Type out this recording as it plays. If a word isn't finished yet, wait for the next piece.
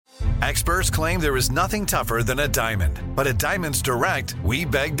Experts claim there is nothing tougher than a diamond. But at Diamonds Direct, we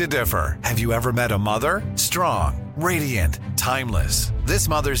beg to differ. Have you ever met a mother? Strong, radiant, timeless. This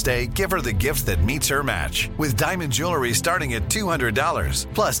Mother's Day, give her the gift that meets her match. With diamond jewelry starting at $200.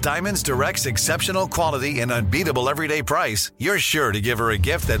 Plus Diamonds Direct's exceptional quality and unbeatable everyday price, you're sure to give her a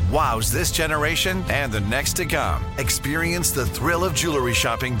gift that wows this generation and the next to come. Experience the thrill of jewelry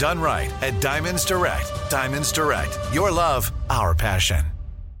shopping done right at Diamonds Direct. Diamonds Direct. Your love, our passion.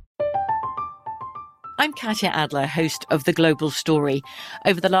 I'm Katya Adler, host of The Global Story.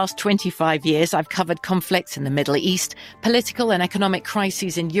 Over the last 25 years, I've covered conflicts in the Middle East, political and economic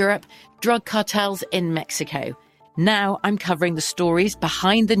crises in Europe, drug cartels in Mexico. Now I'm covering the stories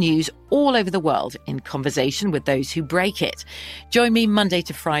behind the news all over the world in conversation with those who break it. Join me Monday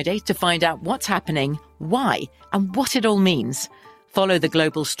to Friday to find out what's happening, why, and what it all means. Follow The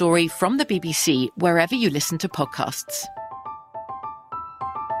Global Story from the BBC wherever you listen to podcasts.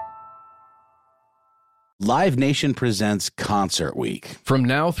 Live Nation presents Concert Week. From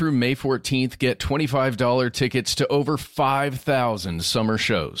now through May 14th, get $25 tickets to over 5,000 summer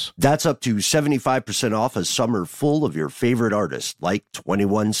shows. That's up to 75% off a summer full of your favorite artists, like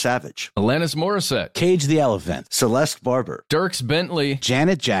 21 Savage, Alanis Morissette, Cage the Elephant, Celeste Barber, Dierks Bentley,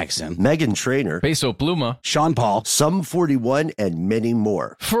 Janet Jackson, Meghan Trainor, Peso Pluma, Sean Paul, Sum 41, and many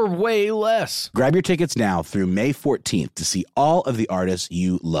more. for way less. Grab your tickets now through May 14th to see all of the artists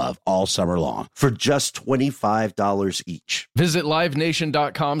you love all summer long. For just $25 each. Visit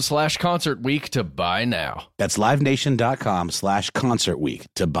livenation.com/Concert Week to buy now. That's livenation.com/Concert Week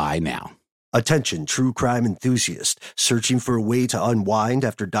to buy now. Attention, true crime enthusiast. Searching for a way to unwind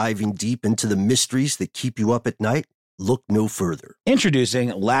after diving deep into the mysteries that keep you up at night? Look no further.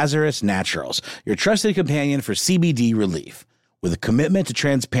 Introducing Lazarus Naturals, your trusted companion for CBD relief. With a commitment to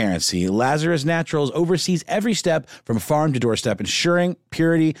transparency, Lazarus Naturals oversees every step from farm to doorstep, ensuring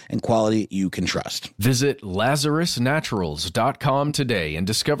purity and quality you can trust. Visit LazarusNaturals.com today and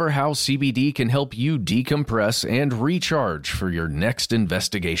discover how CBD can help you decompress and recharge for your next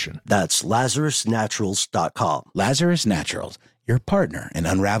investigation. That's LazarusNaturals.com. Lazarus Naturals, your partner in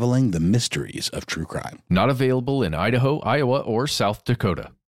unraveling the mysteries of true crime. Not available in Idaho, Iowa, or South Dakota.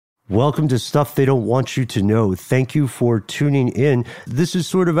 Welcome to Stuff They Don't Want You to Know. Thank you for tuning in. This is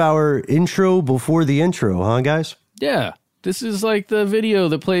sort of our intro before the intro, huh, guys? Yeah, this is like the video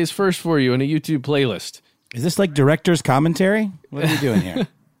that plays first for you in a YouTube playlist. Is this like director's commentary? What are we doing here?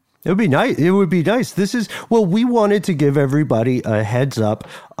 It would be nice. It would be nice. This is, well, we wanted to give everybody a heads up.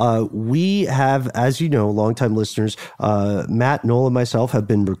 We have, as you know, longtime listeners, Matt, Noel, and myself have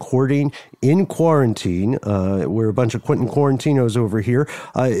been recording in quarantine. We're a bunch of Quentin Quarantinos over here.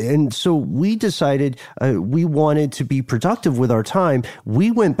 And so we decided we wanted to be productive with our time.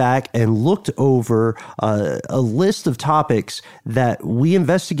 We went back and looked over a list of topics that we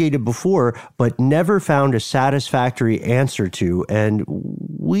investigated before, but never found a satisfactory answer to. And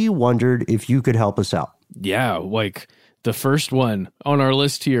we wondered if you could help us out. Yeah, like the first one on our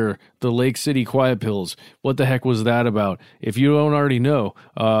list here, the Lake City Quiet Pills. What the heck was that about? If you don't already know,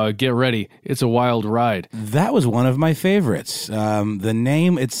 get ready. It's a wild ride. That was one of my favorites. The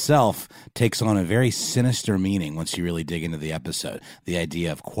name itself takes on a very sinister meaning once you really dig into the episode. The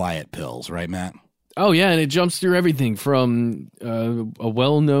idea of quiet pills, right, Matt? Oh, yeah, and it jumps through everything from a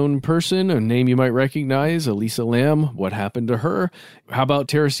well-known person, a name you might recognize, Elisa Lam. What happened to her? How about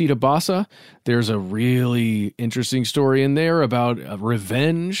Teresita Basa? There's a really interesting story in there about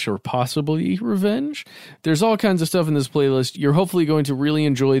revenge or possibly revenge. There's all kinds of stuff in this playlist. You're hopefully going to really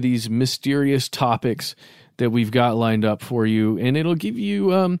enjoy these mysterious topics that we've got lined up for you, and it'll give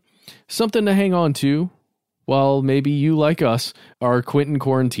you something to hang on to while maybe you, like us, are Quentin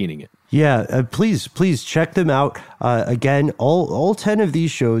quarantining it. Yeah, please check them out. Again, all 10 of these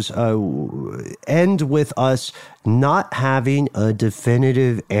shows end with us not having a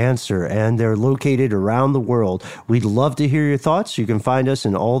definitive answer, and they're located around the world. We'd love to hear your thoughts. You can find us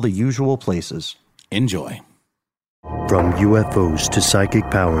in all the usual places. Enjoy. From UFOs to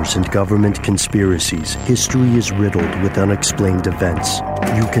psychic powers and government conspiracies, history is riddled with unexplained events.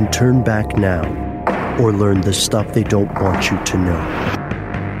 You can turn back now or learn the stuff they don't want you to know.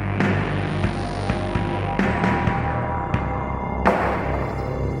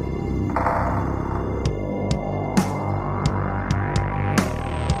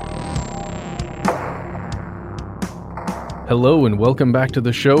 Hello and welcome back to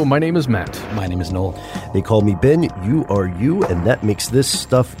the show. My name is Matt. My name is Noel. They call me Ben, you are you, and that makes this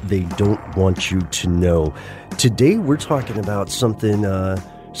stuff they don't want you to know. Today we're talking about something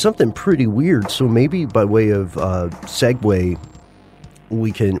pretty weird, so maybe by way of segue,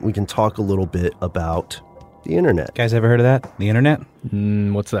 we can talk a little bit about The internet. Guys ever heard of that? The internet?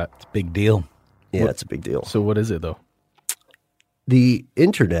 What's that? It's a big deal. Yeah, it's a big deal. So what is it, though? The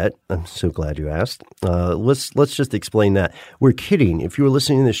internet, I'm so glad you asked. Let's just explain that. We're kidding. If you were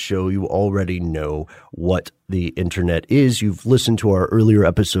listening to this show, you already know what the internet is. You've listened to our earlier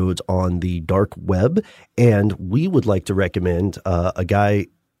episodes on the dark web, and we would like to recommend a guy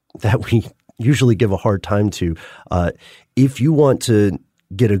that we usually give a hard time to. If you want to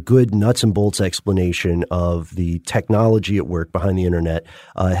get a good nuts and bolts explanation of the technology at work behind the internet,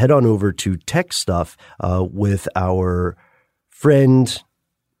 head on over to Tech Stuff with our friend,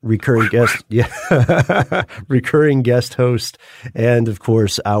 recurring guest, recurring guest host, and of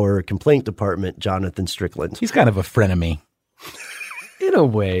course our complaint department, Jonathan Strickland. He's kind of a frenemy. In a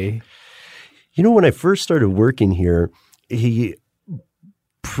way. You know, when I first started working here, he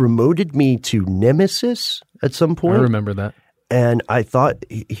promoted me to nemesis at some point. I remember that. And I thought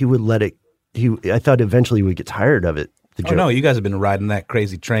he would let it, I thought eventually he would get tired of it. Oh, no, you guys have been riding that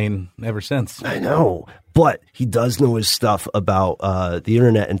crazy train ever since. I know, but he does know his stuff about the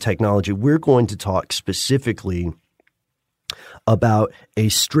internet and technology. We're going to talk specifically about a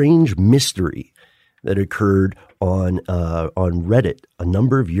strange mystery that occurred on Reddit a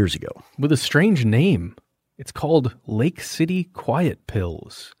number of years ago. With a strange name. It's called Lake City Quiet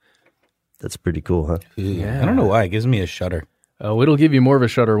Pills. That's pretty cool, huh? Yeah. I don't know why. It gives me a shudder. Oh, it'll give you more of a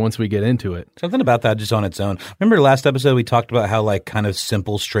shudder once we get into it. Something about that just on its own. Remember last episode we talked about how like kind of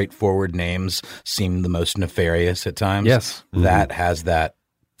simple, straightforward names seem the most nefarious at times? Yes. That has that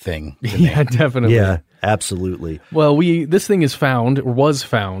thing. Yeah, definitely. Yeah, absolutely. Well, this thing was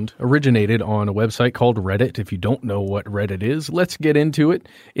found, originated on a website called Reddit. If you don't know what Reddit is, let's get into it.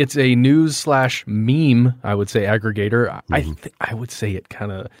 It's a news/meme, I would say, aggregator. I would say it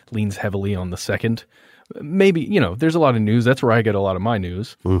kind of leans heavily on the second. Maybe, there's a lot of news. That's where I get a lot of my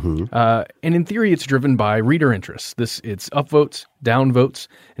news. And in theory, it's driven by reader interests. It's upvotes, downvotes.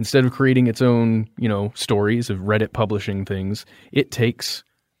 Instead of creating its own, stories of Reddit publishing things, it takes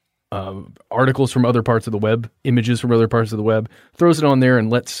articles from other parts of the web, images from other parts of the web, throws it on there and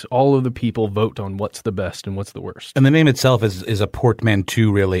lets all of the people vote on what's the best and what's the worst. And the name itself is a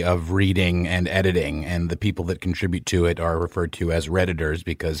portmanteau, really, of reading and editing. And the people that contribute to it are referred to as Redditors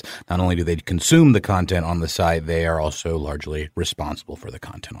because not only do they consume the content on the site, they are also largely responsible for the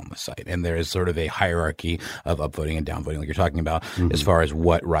content on the site. And there is sort of a hierarchy of upvoting and downvoting, like you're talking about, as far as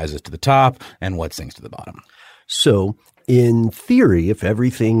what rises to the top and what sinks to the bottom. So, in theory, if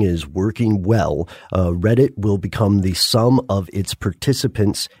everything is working well, Reddit will become the sum of its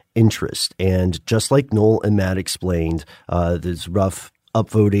participants' interest. And just like Noel and Matt explained, there's rough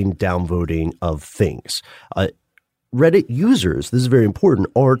upvoting, downvoting of things. Reddit users, this is very important,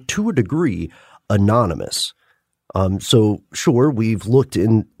 are to a degree anonymous. So sure, we've looked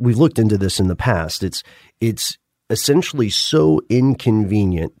into this in the past. It's essentially so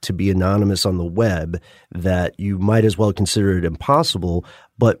inconvenient to be anonymous on the web that you might as well consider it impossible,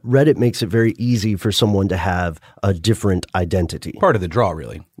 but Reddit makes it very easy for someone to have a different identity. Part of the draw,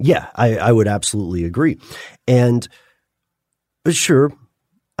 really. Yeah, I would absolutely agree. And sure,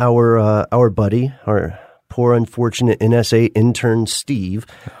 our buddy, our poor unfortunate NSA intern Steve.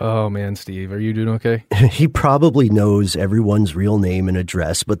 Oh man, Steve, are you doing okay? He probably knows everyone's real name and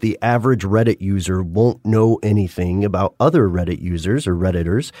address, but the average Reddit user won't know anything about other Reddit users or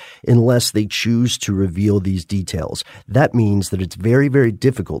Redditors unless they choose to reveal these details. That means that it's very, very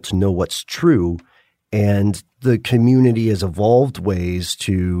difficult to know what's true, and the community has evolved ways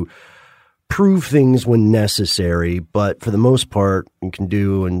to prove things when necessary, but for the most part, you can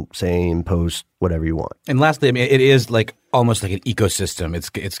do and say and post whatever you want. And lastly, I mean, it is like almost like an ecosystem.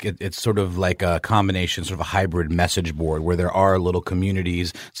 It's sort of like a combination, sort of a hybrid message board where there are little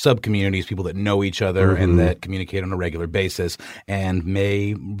communities, sub-communities, people that know each other and that communicate on a regular basis and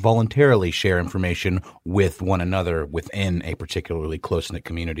may voluntarily share information with one another within a particularly close-knit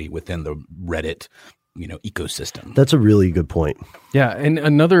community within the Reddit, ecosystem. That's a really good point. Yeah, and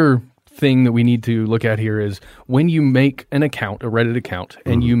another thing that we need to look at here is when you make an account, a Reddit account,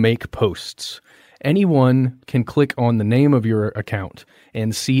 and you make posts, anyone can click on the name of your account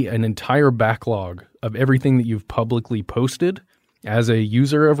and see an entire backlog of everything that you've publicly posted as a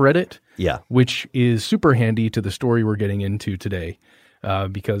user of Reddit, which is super handy to the story we're getting into today,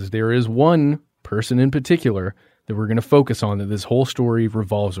 because there is one person in particular that we're going to focus on that this whole story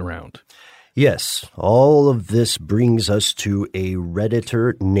revolves around. Yes, all of this brings us to a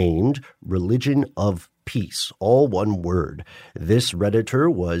Redditor named Religion of Peace, all one word. This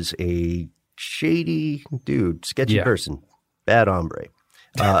Redditor was a shady dude, sketchy person, bad hombre.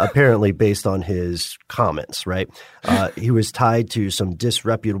 apparently based on his comments, right? He was tied to some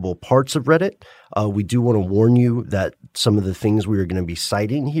disreputable parts of Reddit. We do want to warn you that some of the things we are going to be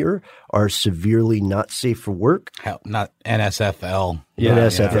citing here are severely not safe for work. Not NSFL.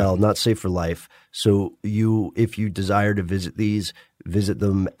 NSFL, not safe for life. So if you desire to visit these, visit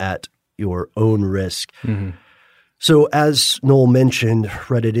them at your own risk. Mm-hmm. So as Noel mentioned,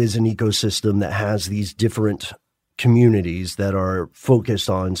 Reddit is an ecosystem that has these different communities that are focused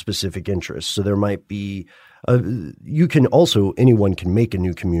on specific interests. So there might be anyone can make a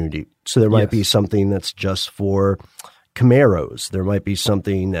new community. So there might be something that's just for Camaros. There might be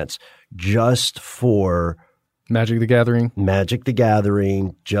something that's just for Magic the Gathering,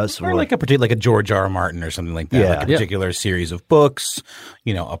 just or like a George R. R. Martin or something like that, like a particular series of books,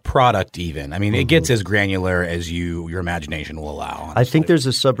 a product even. I mean, it gets as granular as your imagination will allow. Honestly. I think there's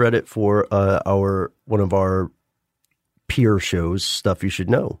a subreddit for one of our peer shows, Stuff You Should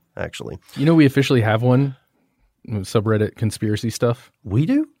Know, actually. We officially have one, subreddit conspiracy stuff. We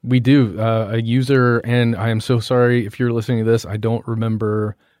do? We do. A user, and I am so sorry if you're listening to this, I don't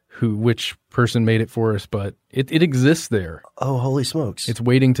remember which person made it for us, but it exists there. Oh, holy smokes. It's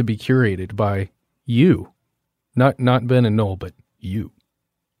waiting to be curated by you. Not Ben and Noel, but you.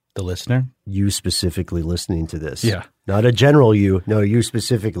 The listener? You specifically listening to this. Yeah. Not a general you. No, you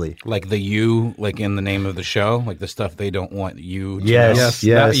specifically. Like the you, like in the name of the show? Like the stuff they don't want you to know? Yes.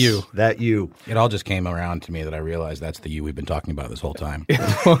 That you. That you. It all just came around to me that I realized that's the you we've been talking about this whole time.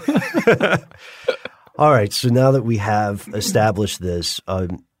 All right. So now that we have established this,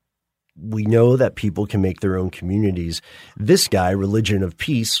 we know that people can make their own communities. This guy, Religion of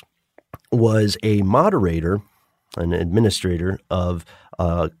Peace, was a moderator, an administrator of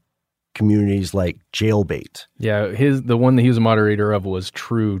communities like Jailbait. Yeah, the one that he was a moderator of was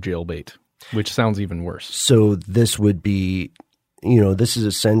True Jailbait, which sounds even worse. So this would be, this is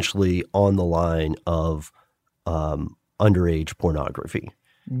essentially on the line of underage pornography.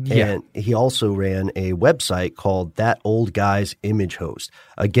 Yeah. And he also ran a website called That Old Guy's Image Host.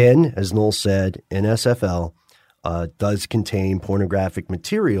 Again, as Noel said, NSFL does contain pornographic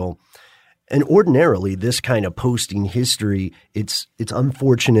material. And ordinarily, this kind of posting history, it's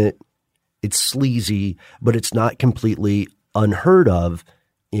unfortunate, it's sleazy, but it's not completely unheard of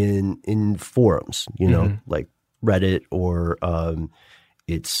in forums, like Reddit or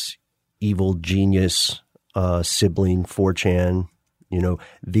its evil genius sibling 4chan.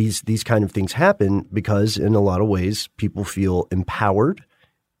 These kind of things happen because in a lot of ways people feel empowered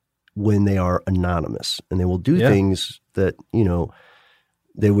when they are anonymous, and they will do things that,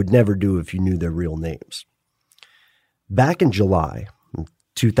 they would never do if you knew their real names. Back in July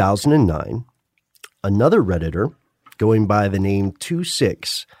 2009, another Redditor going by the name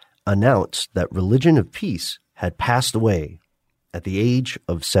 26 announced that Religion of Peace had passed away at the age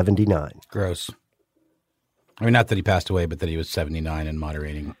of 79. Gross. I mean, not that he passed away, but that he was 79 and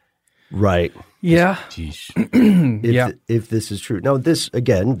moderating. Right. Yeah. If this is true. Now, this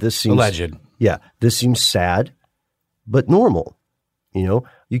seems... Alleged. Yeah. This seems sad, but normal. You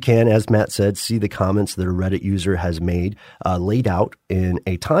can, as Matt said, see the comments that a Reddit user has made laid out in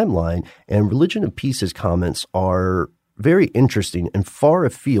a timeline, and Religion of Peace's comments are very interesting and far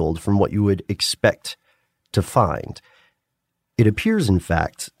afield from what you would expect to find. It appears, in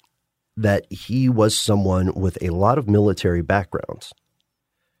fact, that he was someone with a lot of military backgrounds,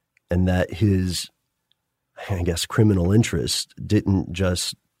 and that his, criminal interest didn't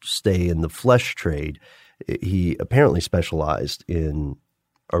just stay in the flesh trade. He apparently specialized in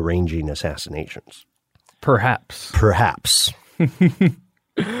arranging assassinations. Perhaps.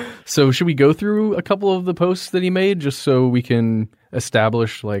 So should we go through a couple of the posts that he made just so we can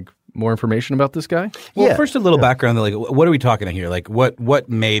establish more information about this guy? Well, first a little background. What are we talking here? What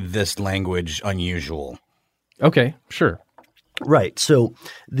made this language unusual? Okay, sure. Right. So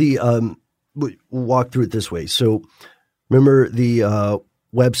we'll walk through it this way. So remember the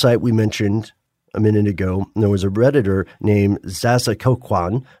website we mentioned a minute ago? There was a Redditor named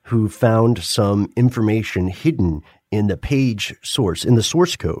Zazakokwan who found some information hidden in the page source, in the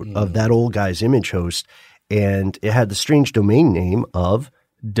source code of That Old Guy's Image Host, and it had the strange domain name of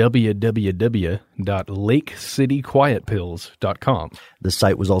www.lakecityquietpills.com. The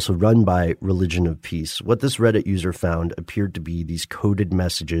site was also run by Religion of Peace. What this Reddit user found appeared to be these coded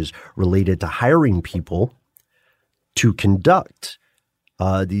messages related to hiring people to conduct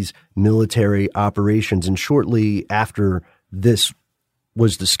these military operations. And shortly after this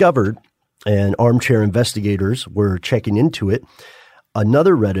was discovered and armchair investigators were checking into it,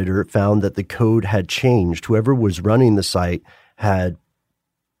 another Redditor found that the code had changed. Whoever was running the site had,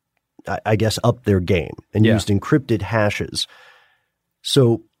 upped their game and used encrypted hashes.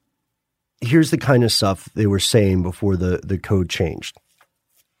 So here's the kind of stuff they were saying before the code changed.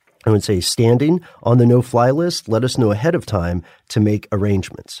 I would say, standing on the no-fly list, let us know ahead of time to make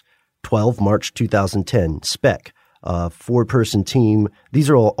arrangements. 12 March 2010, spec, 4-person team. These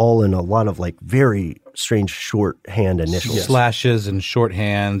are all in a lot of like very strange shorthand initials. Slashes and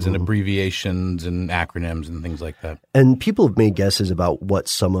shorthands and abbreviations and acronyms and things like that. And people have made guesses about what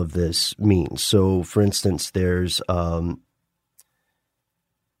some of this means. So, for instance, there's a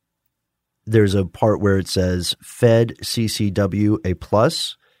part where it says Fed CCW A+.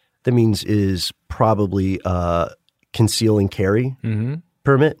 That means is probably conceal and carry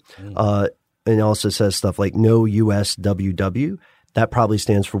permit. And it also says stuff like no USWW. That probably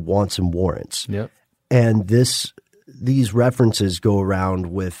stands for wants and warrants. Yep. And these references go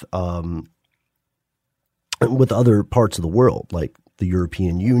around with other parts of the world, like the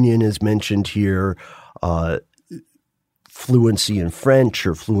European Union is mentioned here. Fluency in French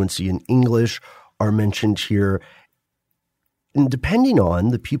or fluency in English are mentioned here. And depending on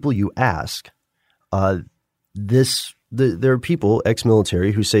the people you ask, there are people,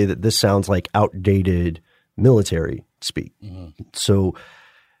 ex-military, who say that this sounds like outdated military speak. So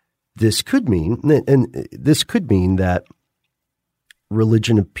this could mean that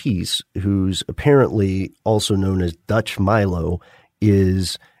Religion of Peace, who's apparently also known as Dutch Milo,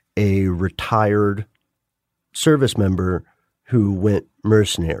 is a retired service member who went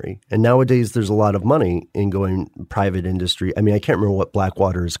mercenary. And nowadays there's a lot of money in going private industry. I mean, I can't remember what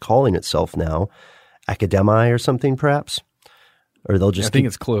Blackwater is calling itself now. Academi or something, perhaps? Or they'll just I think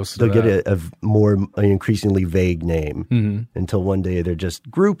it's close. They'll get an increasingly vague name until one day they're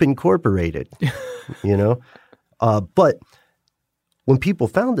just Group Incorporated, you know? But when people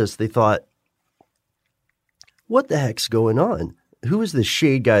found this, they thought, what the heck's going on? Who is this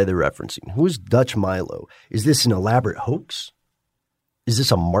shade guy they're referencing? Who is Dutch Milo? Is this an elaborate hoax? Is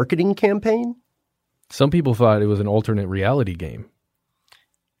this a marketing campaign? Some people thought it was an alternate reality game.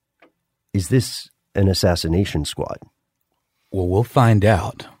 Is this an assassination squad? Well, we'll find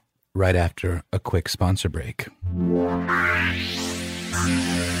out right after a quick sponsor break.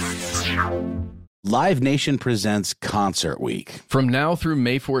 Live Nation presents Concert Week. From now through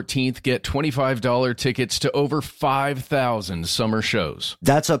May 14th, get $25 tickets to over 5,000 summer shows.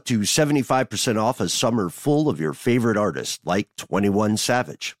 That's up to 75% off a summer full of your favorite artists, like 21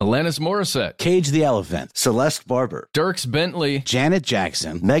 Savage, Alanis Morissette, Cage the Elephant, Celeste Barber, Dierks Bentley, Janet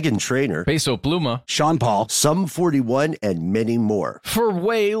Jackson, Meghan Trainor, Peso Pluma, Sean Paul, Sum 41, and many more. for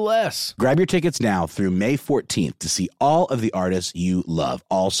way less. Grab your tickets now through May 14th to see all of the artists you love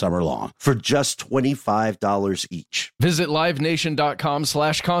all summer long. For just $25 each. Visit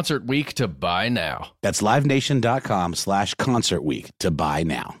livenation.com/concert week to buy now. That's livenation.com/concert week to buy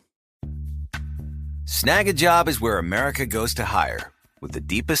now. Snag a Job is where America goes to hire, with the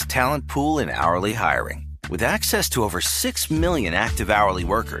deepest talent pool in hourly hiring. With access to over 6 million active hourly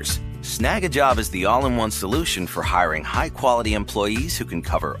workers, Snag a Job is the all-in-one solution for hiring high-quality employees who can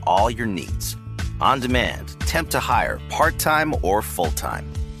cover all your needs. On demand, temp to hire, part-time or full-time.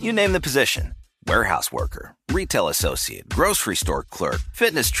 You name the position. Warehouse worker, retail associate, grocery store clerk,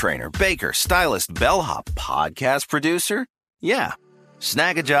 fitness trainer, baker, stylist, bellhop, podcast producer. Yeah,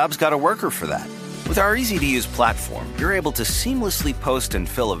 Snag a Job's got a worker for that. With our easy-to-use platform, you're able to seamlessly post and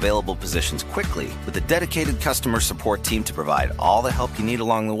fill available positions quickly with a dedicated customer support team to provide all the help you need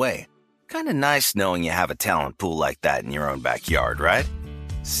along the way. Kind of nice knowing you have a talent pool like that in your own backyard, right?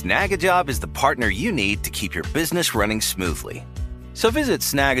 Snag a Job is the partner you need to keep your business running smoothly. So visit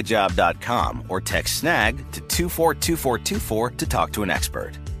snagajob.com or text snag to 242424 to talk to an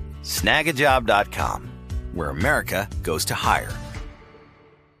expert. Snagajob.com, where America goes to hire.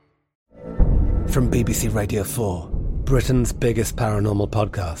 From BBC Radio 4, Britain's biggest paranormal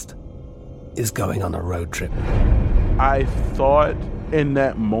podcast is going on a road trip. I thought in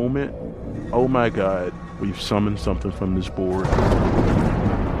that moment, oh my God, we've summoned something from this board.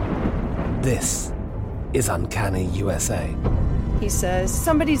 This is Uncanny USA. He says,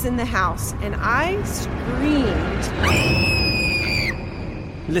 somebody's in the house, and I screamed.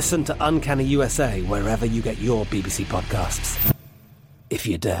 Listen to Uncanny USA wherever you get your BBC podcasts, if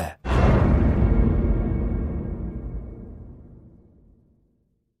you dare.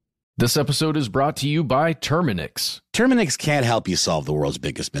 This episode is brought to you by Terminix. Terminix can't help you solve the world's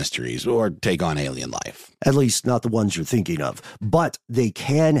biggest mysteries or take on alien life. At least not the ones you're thinking of. But they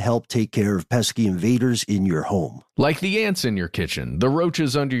can help take care of pesky invaders in your home. Like the ants in your kitchen, the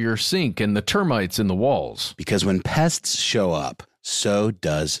roaches under your sink, and the termites in the walls. Because when pests show up, so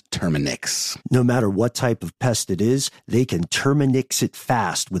does Terminix. No matter what type of pest it is, they can Terminix it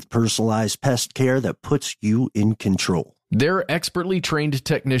fast with personalized pest care that puts you in control. Their expertly trained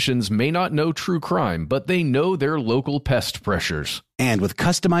technicians may not know true crime, but they know their local pest pressures. And with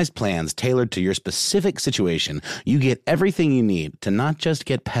customized plans tailored to your specific situation, you get everything you need to not just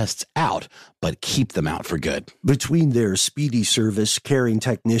get pests out, but keep them out for good. Between their speedy service, caring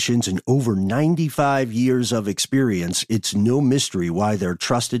technicians, and over 95 years of experience, it's no mystery why they're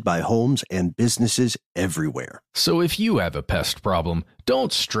trusted by homes and businesses everywhere. So if you have a pest problem,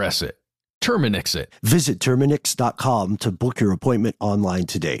 don't stress it. Terminix it. Visit Terminix.com to book your appointment online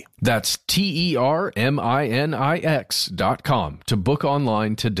today. That's TERMINIX.com to book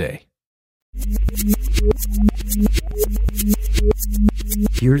online today.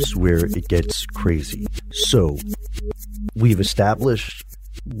 Here's where it gets crazy. So, we've established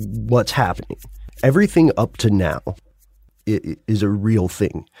what's happening. Everything up to now is a real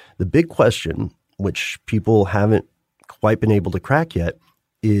thing. The big question, which people haven't quite been able to crack yet,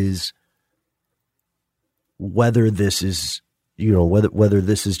 is whether this is, whether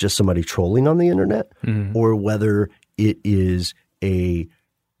this is just somebody trolling on the internet, or whether it is a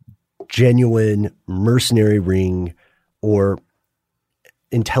genuine mercenary ring or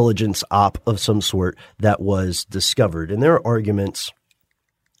intelligence op of some sort that was discovered. And there are arguments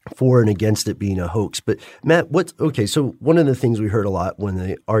for and against it being a hoax. But Matt, so one of the things we heard a lot when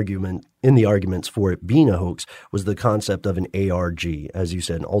the arguments for it being a hoax was the concept of an ARG, as you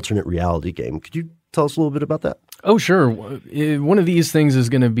said, an alternate reality game. Could you tell us a little bit about that? Oh, sure. One of these things is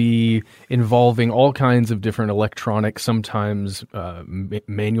going to be involving all kinds of different electronics, sometimes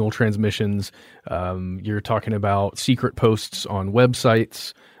manual transmissions. You're talking about secret posts on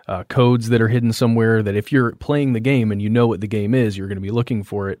websites, codes that are hidden somewhere that if you're playing the game and you know what the game is, you're going to be looking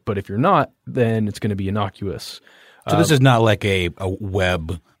for it. But if you're not, then it's going to be innocuous. So this is not like a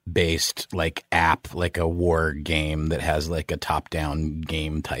web-based like app, like a war game that has like a top-down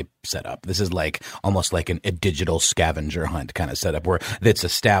game type setup. This is like almost like a digital scavenger hunt kind of setup where it's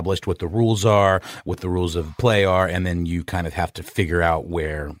established what the rules are, what the rules of play are, and then you kind of have to figure out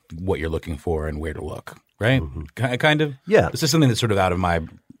what you're looking for and where to look, right? Mm-hmm. Kind of? Yeah. This is something that's sort of out of my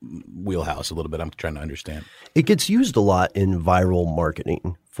wheelhouse a little bit. I'm trying to understand. It gets used a lot in viral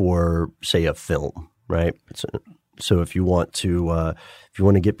marketing for, say, a film, right? So if you want to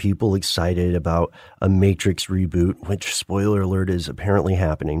get people excited about a Matrix reboot, which spoiler alert is apparently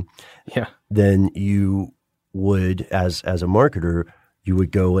happening, then you would, as a marketer, you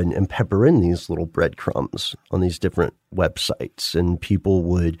would go and pepper in these little breadcrumbs on these different websites, and people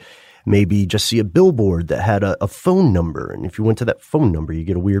would maybe just see a billboard that had a phone number. And if you went to that phone number, you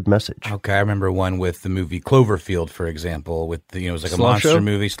get a weird message. Okay. I remember one with the movie Cloverfield, for example, with it was like a Slush monster Show?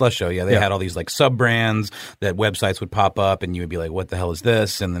 movie, Slush Show. Yeah. They had all these like sub brands that websites would pop up and you would be like, what the hell is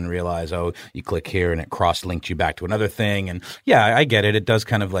this? And then realize, you click here and it cross-linked you back to another thing. And yeah, I get it. It does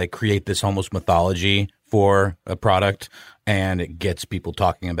kind of like create this almost mythology for a product, and it gets people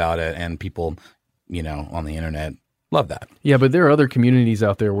talking about it, and people, on the internet love that. Yeah, but there are other communities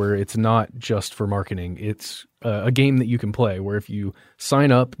out there where it's not just for marketing. It's a game that you can play where if you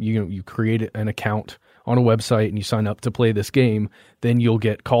sign up, you create an account on a website and you sign up to play this game, then you'll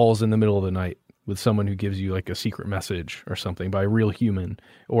get calls in the middle of the night with someone who gives you like a secret message or something by a real human,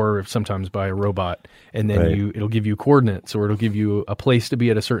 or sometimes by a robot. And then it'll give you coordinates, or it'll give you a place to be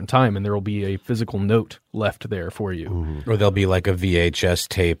at a certain time, and there will be a physical note left there for you. Mm-hmm. Or there'll be like a VHS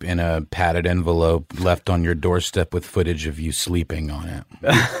tape in a padded envelope left on your doorstep with footage of you sleeping on it.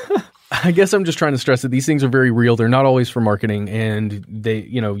 I guess I'm just trying to stress that these things are very real. They're not always for marketing, and they,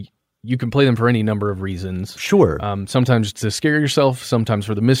 you can play them for any number of reasons. Sure. Sometimes to scare yourself, sometimes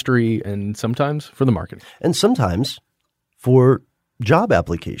for the mystery, and sometimes for the marketing. And sometimes for job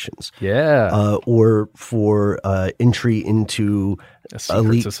applications. Yeah. Or for entry into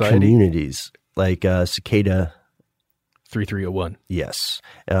elite society. Communities like Cicada 3301. Yes.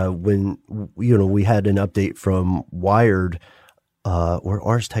 When, we had an update from Wired or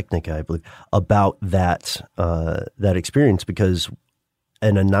Ars Technica, I believe, about that experience, because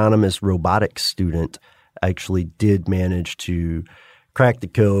an anonymous robotics student actually did manage to crack the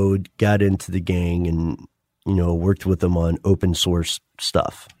code, got into the gang, and, worked with them on open source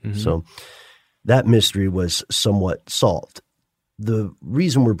stuff. Mm-hmm. So that mystery was somewhat solved. The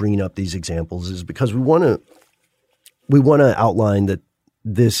reason we're bringing up these examples is because we want to outline that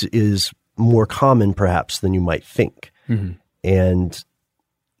this is more common perhaps than you might think. Mm-hmm. And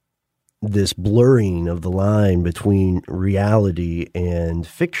this blurring of the line between reality and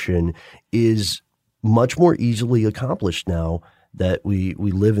fiction is much more easily accomplished now that we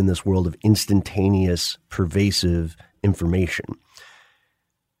live in this world of instantaneous, pervasive information.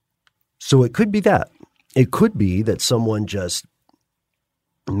 So it could be that. It could be that someone just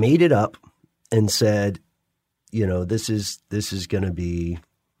made it up and said, this is going to be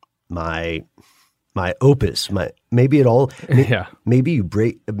my opus. Maybe you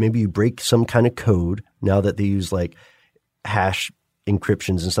break some kind of code now that they use like hash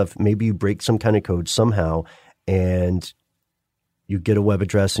encryptions and stuff. Maybe you break some kind of code somehow and you get a web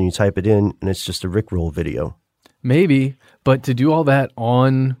address and you type it in and it's just a Rickroll video. Maybe, but to do all that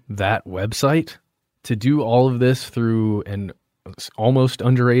on that website, to do all of this through an almost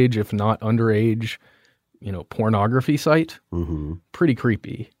underage, if not underage, pornography site, pretty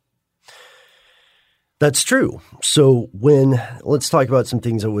creepy. That's true. So let's talk about some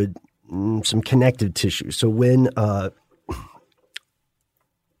things that some connective tissue. So when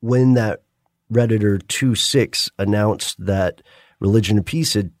that Redditor 26 announced that Religion of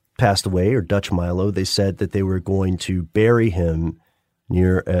Peace had passed away, or Dutch Milo, they said that they were going to bury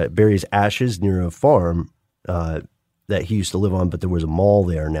his ashes near a farm that he used to live on, but there was a mall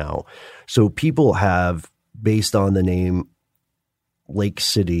there now. So people have, based on the name Lake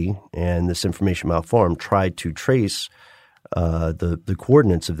City and this Information Mouth Farm, tried to trace the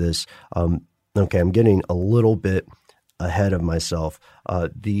coordinates of this. Okay, I'm getting a little bit ahead of myself.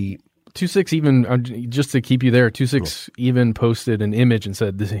 The 26 even, just to keep you there, 26 even posted an image and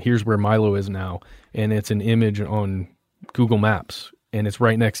said, here's where Milo is now. And it's an image on Google Maps. And it's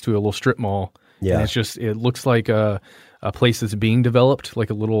right next to a little strip mall. Yeah. And it looks like a place that's being developed, like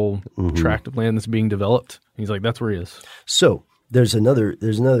a little tract of land that's being developed. And he's like, that's where he is. So there's another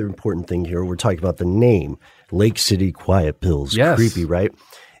important thing here. We're talking about the name, Lake City Quiet Pills. Yes. Creepy, right?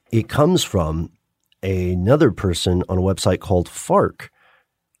 It comes from another person on a website called FARC.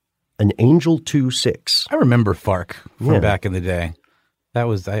 An Angel 26. I remember FARC from back in the day. That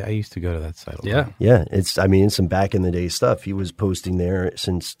was I used to go to that site a lot. Yeah. It's some back in the day stuff. He was posting there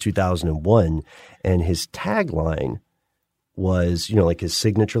since 2001, and his tagline was, like his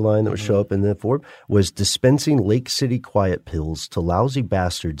signature line that would show up in the form was dispensing Lake City Quiet Pills to lousy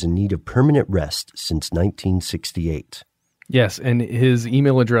bastards in need of permanent rest since 1968. Yes, and his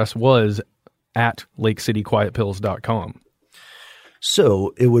email address was at lakecityquietpills.com.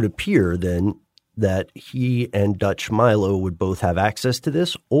 So it would appear then that he and Dutch Milo would both have access to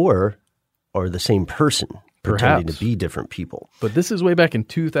this, or are the same person pretending to be different people. But this is way back in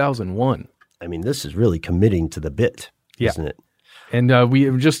 2001. I mean, this is really committing to the bit, isn't it? And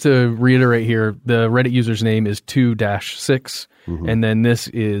we just to reiterate here, the Reddit user's name is 2-6, and then this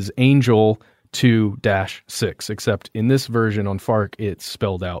is Angel 2-6, except in this version on FARC, it's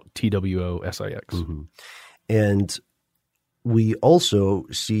spelled out TWOSIX. And we also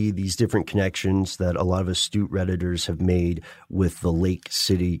see these different connections that a lot of astute Redditors have made with the Lake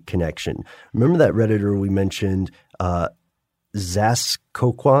City connection. Remember that Redditor we mentioned,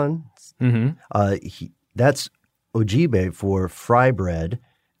 Zaskokwan? That's Ojibwe for fry bread.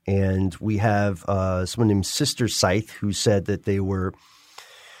 And we have someone named Sister Scythe who said that they were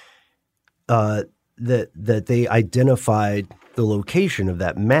that they identified the location of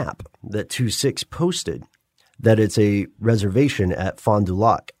that map that 26 posted, that it's a reservation at Fond du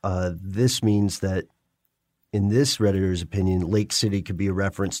Lac. This means that, in this Redditor's opinion, Lake City could be a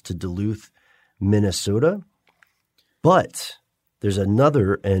reference to Duluth, Minnesota. But there's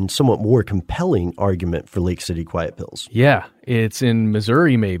another and somewhat more compelling argument for Lake City Quiet Pills. Yeah, it's in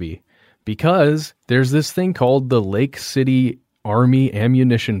Missouri maybe, because there's this thing called the Lake City Army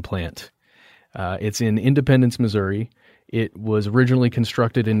Ammunition Plant. It's in Independence, Missouri. It was originally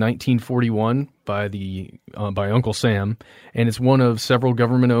constructed in 1941 by Uncle Sam, and it's one of several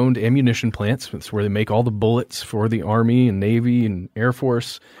government-owned ammunition plants. It's where they make all the bullets for the Army and Navy and Air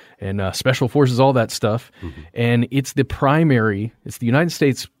Force and Special Forces, all that stuff. And it's the United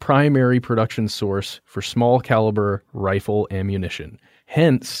States' primary production source for small caliber rifle ammunition.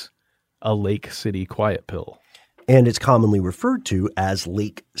 Hence, a Lake City Quiet Pill. And it's commonly referred to as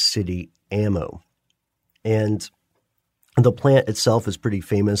Lake City Ammo. And the plant itself is pretty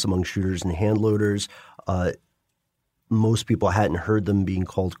famous among shooters and handloaders. Most people hadn't heard them being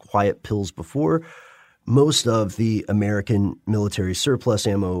called quiet pills before. Most of the American military surplus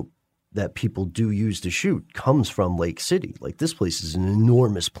ammo that people do use to shoot comes from Lake City. Like, this place is an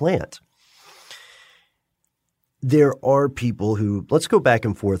enormous plant. There are people who, let's go back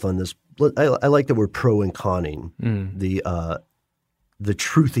and forth on this. I like that we're pro and conning the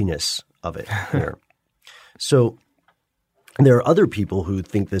truthiness of it here. So there are other people who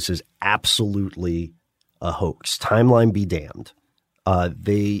think this is absolutely a hoax. Timeline be damned.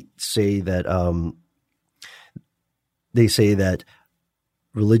 They say that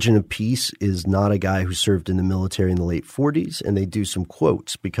Religion of Peace is not a guy who served in the military in the late 40s, and they do some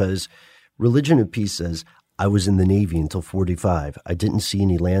quotes because Religion of Peace says, I was in the Navy until 45. I didn't see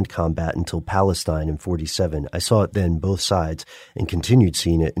any land combat until Palestine in 47. I saw it then, both sides, and continued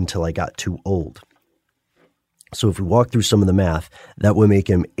seeing it until I got too old. So if we walk through some of the math, that would make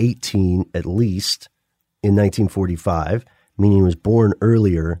him 18 at least in 1945, meaning he was born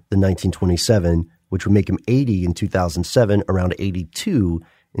earlier than 1927, which would make him 80 in 2007, around 82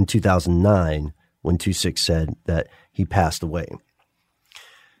 in 2009, when 26 said that he passed away.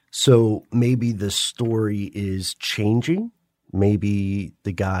 So maybe the story is changing. Maybe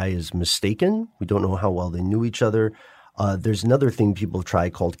the guy is mistaken. We don't know how well they knew each other. There's another thing people have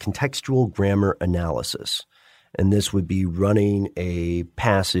tried called contextual grammar analysis. And this would be running a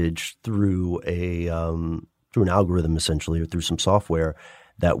passage through an algorithm, essentially, or through some software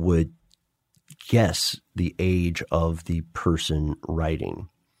that would guess the age of the person writing.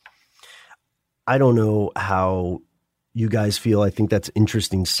 I don't know how you guys feel. I think that's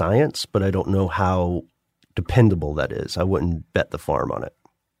interesting science, but I don't know how dependable that is. I wouldn't bet the farm on it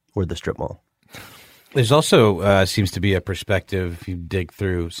or the strip mall. There's also seems to be a perspective, if you dig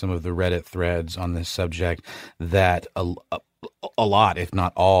through some of the Reddit threads on this subject, that a lot, if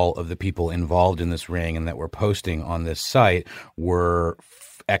not all, of the people involved in this ring and that were posting on this site were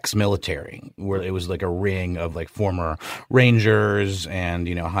ex-military, where it was like a ring of like former Rangers and,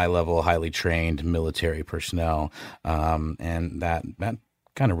 you know, high-level, highly trained military personnel. And that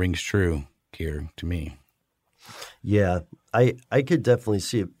kind of rings true here to me. Yeah, I could definitely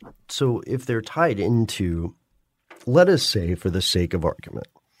see it. So if they're tied into, let us say for the sake of argument,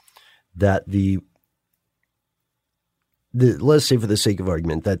 that let's say for the sake of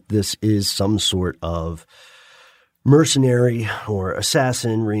argument that this is some sort of mercenary or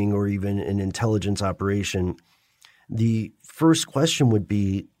assassin ring or even an intelligence operation, the first question would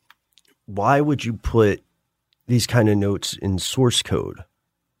be, why would you put these kind of notes in source code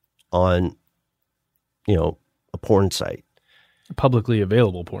on, you know, a porn site? A publicly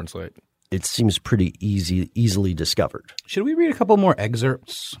available porn site. It seems pretty easily discovered. Should we read a couple more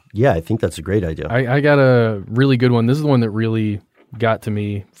excerpts? Yeah, I think that's a great idea. I got a really good one. This is the one that really got to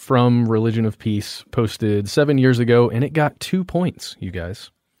me from Religion of Peace, posted 7 years ago, and it got 2 points, you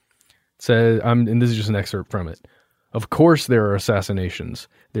guys. It says, and this is just an excerpt from it. Of course there are assassinations.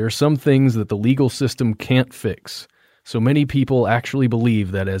 There are some things that the legal system can't fix. So many people actually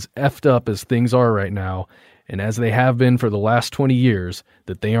believe that as effed up as things are right now, and as they have been for the last 20 years,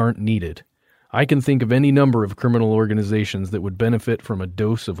 that they aren't needed. I can think of any number of criminal organizations that would benefit from a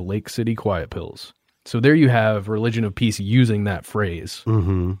dose of Lake City quiet pills. So there you have Religion of Peace using that phrase.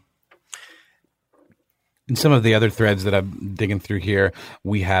 Mm-hmm. In some of the other threads that I'm digging through here,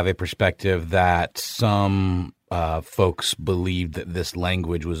 we have a perspective that some folks believed that this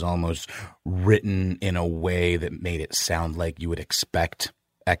language was almost written in a way that made it sound like you would expect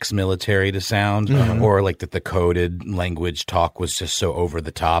ex-military to sound, or like that the coded language talk was just so over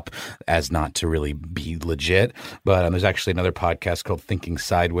the top as not to really be legit. But there's actually another podcast called Thinking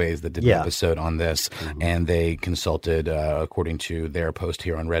Sideways that did an episode on this, and they consulted, according to their post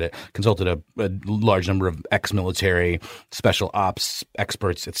here on Reddit, consulted a large number of ex-military, special ops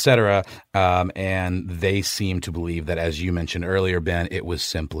experts, etc., and they seem to believe that, as you mentioned earlier, Ben, it was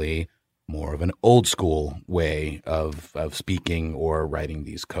simply more of an old school way of speaking or writing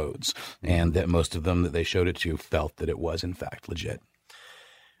these codes, and that most of them that they showed it to felt that it was in fact legit.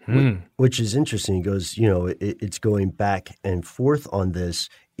 Which is interesting. It goes, you know, it's going back and forth on this.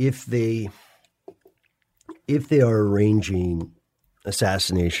 If they are arranging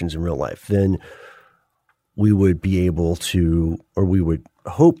assassinations in real life, then we would be able to, or we would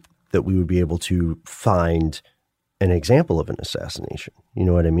hope that we would be able to find an example of an assassination. You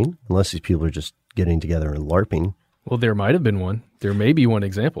know what I mean? Unless these people are just getting together and LARPing. Well, there might have been one. There may be one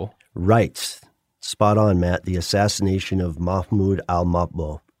example. Right. Spot on, Matt. The assassination of Mahmoud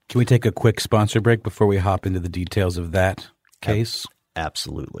al-Mabhouh. Can we take a quick sponsor break before we hop into the details of that case?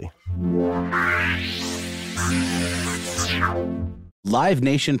 Absolutely. Live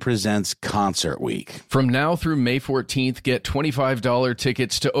Nation presents Concert Week. From now through May 14th, get $25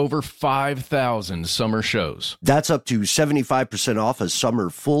 tickets to over 5,000 summer shows. That's up to 75% off a summer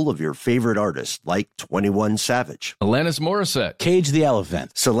full of your favorite artists, like 21 Savage, Alanis Morissette, Cage the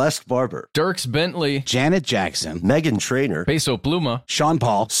Elephant, Celeste Barber, Dierks Bentley, Janet Jackson, Meghan Trainor, Peso Pluma, Sean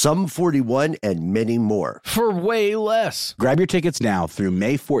Paul, Sum 41, and many more. For way less. Grab your tickets now through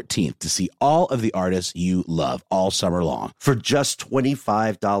May 14th to see all of the artists you love all summer long. For just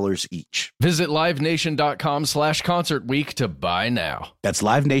 $25 each. Visit livenation.com/Concert Week to buy now. That's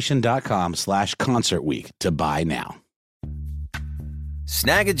livenation.com/Concert Week to buy now.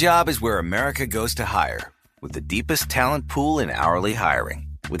 Snag a Job is where America goes to hire, with the deepest talent pool in hourly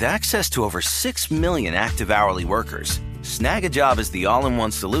hiring. With access to over 6 million active hourly workers, Snag-a-Job is the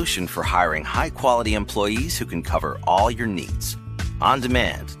all-in-one solution for hiring high-quality employees who can cover all your needs. On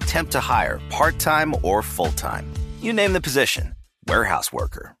demand, temp to hire, part-time or full-time. You name the position. Warehouse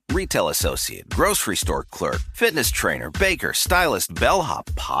worker, retail associate, grocery store clerk, fitness trainer, baker, stylist, bellhop,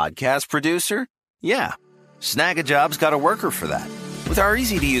 podcast producer. Yeah, Snag-a-Job's got a worker for that. With our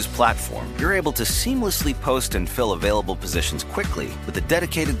easy-to-use platform, you're able to seamlessly post and fill available positions quickly with a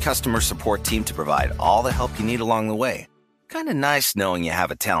dedicated customer support team to provide all the help you need along the way. Kind of nice knowing you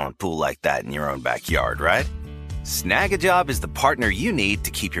have a talent pool like that in your own backyard, right? Snag-a-Job is the partner you need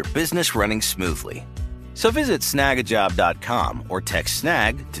to keep your business running smoothly. So visit snagajob.com or text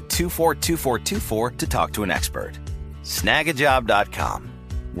snag to 242424 to talk to an expert. Snagajob.com,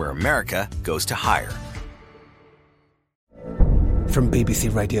 where America goes to hire. From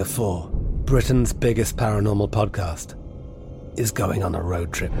BBC Radio 4, Britain's biggest paranormal podcast is going on a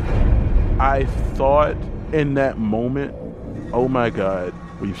road trip. I thought in that moment, oh my God,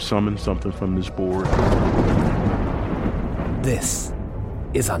 we've summoned something from this board. This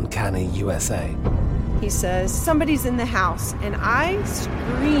is Uncanny USA. He says, somebody's in the house, and I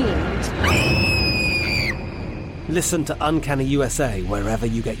screamed. Listen to Uncanny USA wherever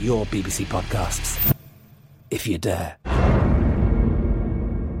you get your BBC podcasts, if you dare.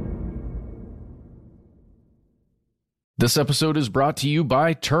 This episode is brought to you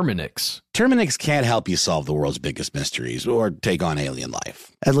by Terminix. Terminix can't help you solve the world's biggest mysteries or take on alien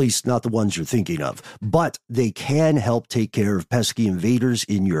life. At least not the ones you're thinking of. But they can help take care of pesky invaders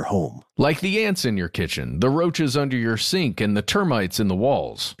in your home. Like the ants in your kitchen, the roaches under your sink, and the termites in the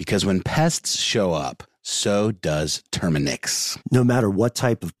walls. Because when pests show up, so does Terminix. No matter what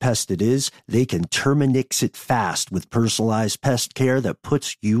type of pest it is, they can Terminix it fast with personalized pest care that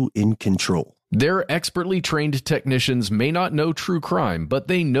puts you in control. Their expertly trained technicians may not know true crime, but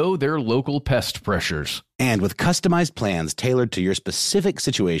they know their local pest pressures. And with customized plans tailored to your specific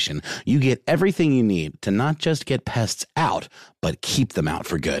situation, you get everything you need to not just get pests out, but keep them out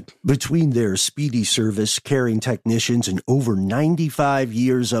for good. Between their speedy service, caring technicians, and over 95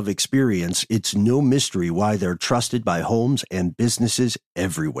 years of experience, it's no mystery why they're trusted by homes and businesses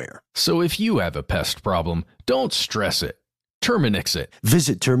everywhere. So if you have a pest problem, don't stress it. Terminix it.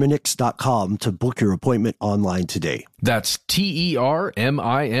 Visit Terminix.com to book your appointment online today. That's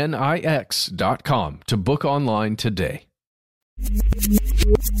TERMINIX.com to book online today.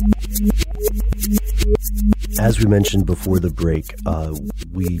 As we mentioned before the break,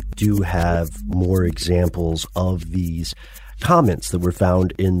 we do have more examples of these comments that were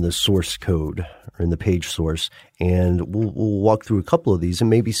found in the source code or in the page source, and we'll walk through a couple of these and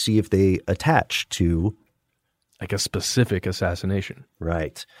maybe see if they attach to like a specific assassination.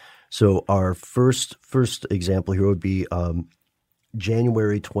 Right. So our first example here would be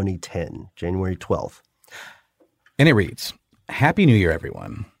January 2010, January 12th. And it reads, Happy New Year,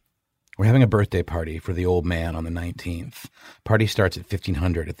 everyone. We're having a birthday party for the old man on the 19th. Party starts at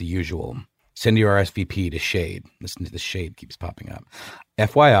 1500 at the usual. Send your RSVP to Shade. Listen to the Shade keeps popping up.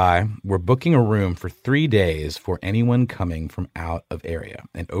 FYI, we're booking a room for 3 days for anyone coming from out of area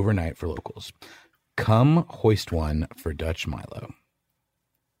and overnight for locals. Come hoist one for Dutch Milo.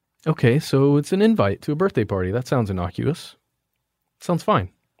 Okay, so it's an invite to a birthday party. That sounds innocuous. Sounds fine.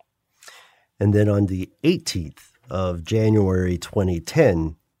 And then on the 18th of January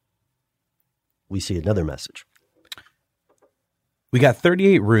 2010, we see another message. We got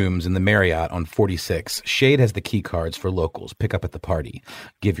 38 rooms in the Marriott on 46. Shade has the key cards for locals. Pick up at the party.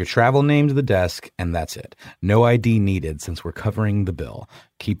 Give your travel name to the desk, and that's it. No ID needed since we're covering the bill.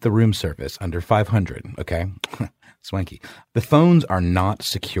 Keep the room service under 500, okay? Swanky. The phones are not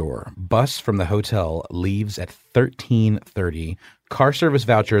secure. Bus from the hotel leaves at 13:30. Car service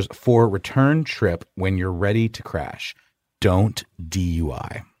vouchers for return trip when you're ready to crash. Don't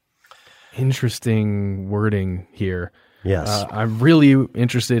DUI. Interesting wording here. Yes. I'm really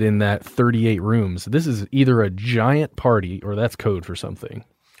interested in that 38 rooms. This is either a giant party or that's code for something.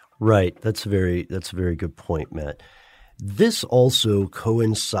 Right. That's a very good point, Matt. This also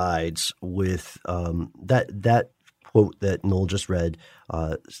coincides with that quote that Noel just read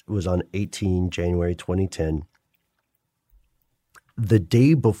was on 18 January 2010. The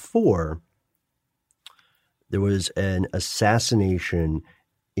day before, there was an assassination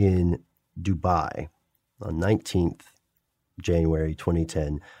in Dubai on 19th January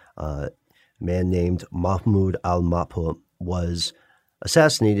 2010. A man named Mahmoud al-Mapou was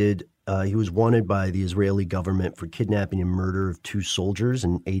assassinated. He was wanted by the Israeli government for kidnapping and murder of 2 soldiers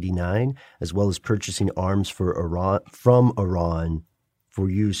in 1989, as well as purchasing arms from Iran for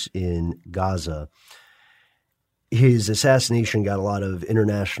use in Gaza. his assassination got a lot of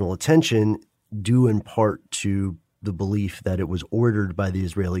international attention due in part to the belief that it was ordered by the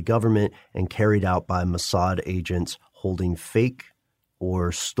Israeli government and carried out by Mossad agents holding fake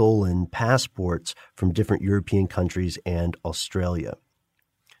or stolen passports from different European countries and Australia.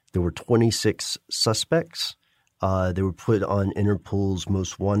 There were 26 suspects. They were put on Interpol's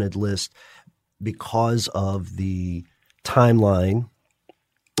most wanted list because of the timeline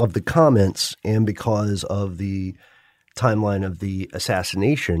of the comments and because of the timeline of the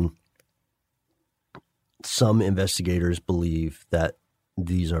assassination. Some investigators believe that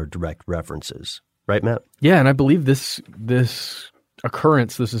these are direct references. Right, Matt? Yeah, and I believe this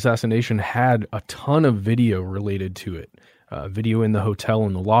occurrence, this assassination, had a ton of video related to it. Video in the hotel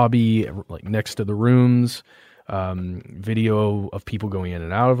in the lobby, like next to the rooms, video of people going in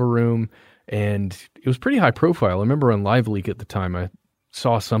and out of a room. And it was pretty high profile. I remember on LiveLeak at the time, I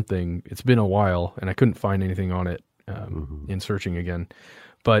saw something. It's been a while, and I couldn't find anything on it in searching again.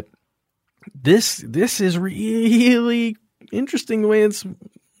 But this is really interesting the way it's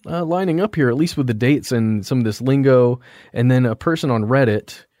lining up here, at least with the dates and some of this lingo. And then a person on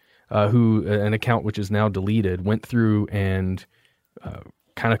Reddit, an account which is now deleted, went through and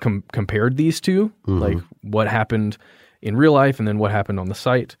kind of compared these two, like what happened in real life and then what happened on the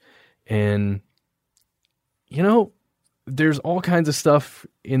site. And, there's all kinds of stuff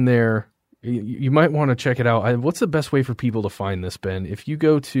in there. You might want to check it out. What's the best way for people to find this, Ben? If you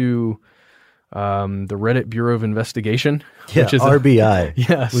go to the Reddit Bureau of Investigation. Which is RBI.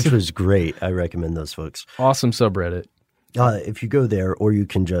 Yes. Which was great. I recommend those folks. Awesome subreddit. If you go there, or you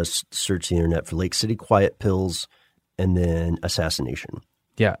can just search the internet for Lake City Quiet Pills and then assassination.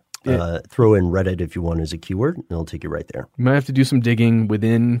 Yeah. Throw in Reddit if you want as a keyword, and it'll take you right there. You might have to do some digging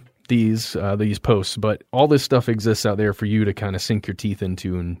within these posts, but all this stuff exists out there for you to kind of sink your teeth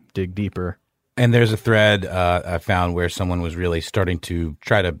into and dig deeper. And there's a thread I found where someone was really starting to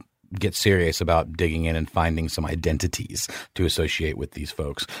try to get serious about digging in and finding some identities to associate with these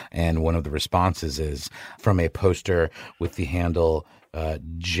folks. And one of the responses is from a poster with the handle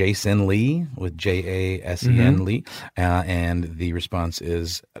Jason Lee, with Jasen Lee. And the response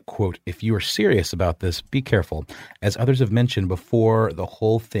is, quote, "If you are serious about this, be careful. As others have mentioned before, the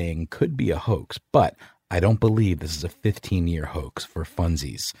whole thing could be a hoax, but I don't believe this is a 15-year hoax for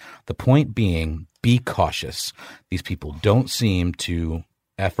funsies. The point being, be cautious. These people don't seem to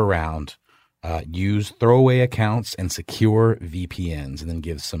F around, use throwaway accounts and secure VPNs," and then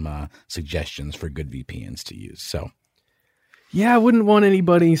give some suggestions for good VPNs to use. So, yeah, I wouldn't want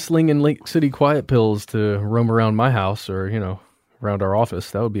anybody slinging Lake City Quiet Pills to roam around my house or, around our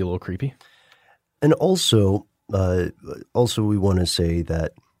office. That would be a little creepy. And also we want to say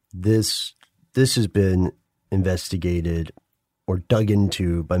that this has been investigated or dug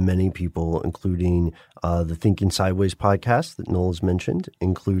into by many people, including the Thinking Sideways podcast that Noel has mentioned,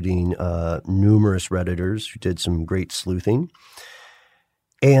 including numerous Redditors who did some great sleuthing.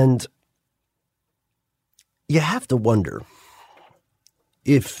 And you have to wonder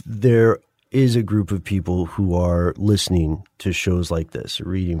if there is a group of people who are listening to shows like this, or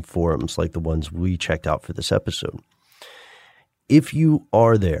reading forums like the ones we checked out for this episode. If you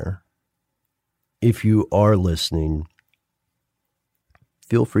are there, if you are listening,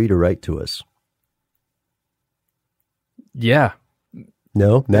 feel free to write to us. Yeah.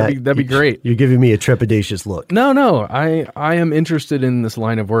 No, Matt, that'd be great. You're giving me a trepidatious look. No. I am interested in this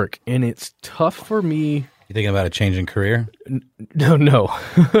line of work, and it's tough for me. You thinking about a change in career? No.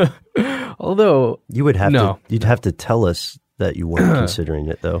 Although you would have to, you'd have to tell us that you weren't considering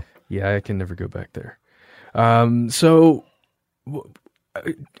it, though. Yeah, I can never go back there. So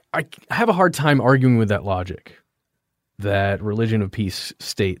I have a hard time arguing with that logic that Religion of Peace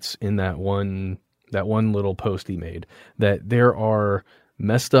states in that one little post he made, that there are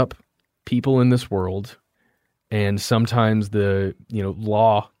messed up people in this world, and sometimes the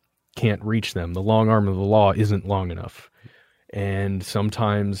law can't reach them. The long arm of the law isn't long enough, and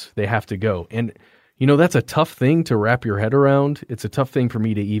sometimes they have to go. And that's a tough thing to wrap your head around. It's a tough thing for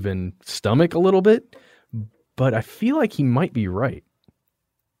me to even stomach a little bit, but I feel like he might be right.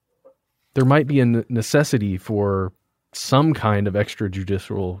 There might be a necessity for some kind of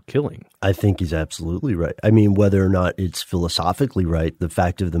extrajudicial killing. I think he's absolutely right. I mean, whether or not it's philosophically right, the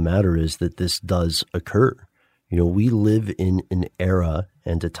fact of the matter is that this does occur. We live in an era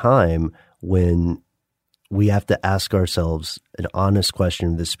and a time when we have to ask ourselves an honest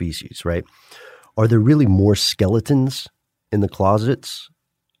question of the species, right? Are there really more skeletons in the closets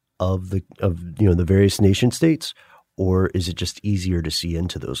of the various nation states, or is it just easier to see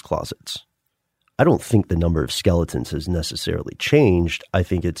into those closets? I don't think the number of skeletons has necessarily changed. I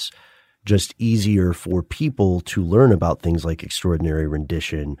think it's just easier for people to learn about things like extraordinary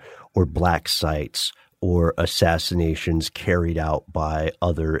rendition or black sites or assassinations carried out by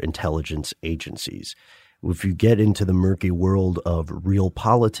other intelligence agencies. If you get into the murky world of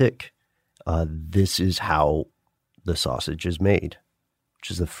realpolitik, this is how the sausage is made, which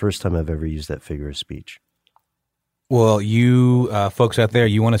is the first time I've ever used that figure of speech. Well, you folks out there,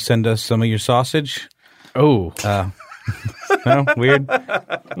 you want to send us some of your sausage? Oh. No? Weird?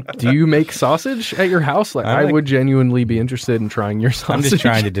 Do you make sausage at your house? I would genuinely be interested in trying your sausage. I'm just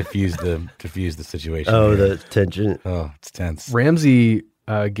trying to diffuse the situation. Oh, here. the tension. Oh, it's tense. Ramsey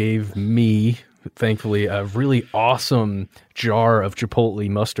gave me, thankfully, a really awesome jar of Chipotle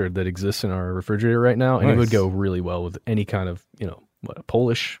mustard that exists in our refrigerator right now, and it would go really well with any kind of, a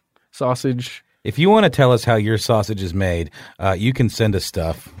Polish sausage. If you want to tell us how your sausage is made, you can send us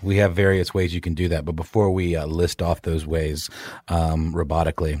stuff. We have various ways you can do that. But before we list off those ways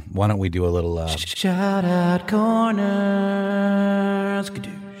robotically, why don't we do a little shout out corner?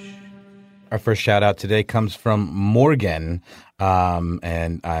 Our first shout out today comes from Morgan,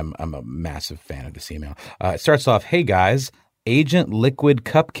 and I'm a massive fan of this email. It starts off, "Hey guys, Agent Liquid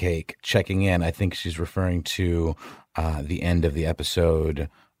Cupcake checking in." I think she's referring to the end of the episode.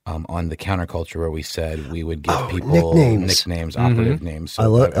 On the counterculture, where we said we would give people nicknames, operative names. So,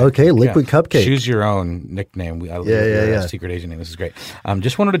 Liquid Cupcake. Choose your own nickname. Secret agent name. This is great.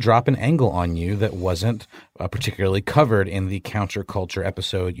 Just wanted to drop an angle on you that wasn't particularly covered in the counterculture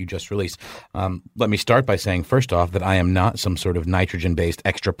episode you just released. Let me start by saying, first off, that I am not some sort of nitrogen-based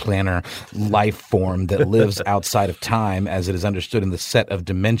extraplanar life form that lives outside of time as it is understood in the set of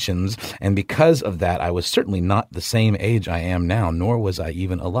dimensions. And because of that, I was certainly not the same age I am now, nor was I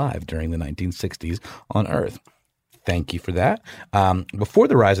even alive during the 1960s on Earth. Thank you for that. Before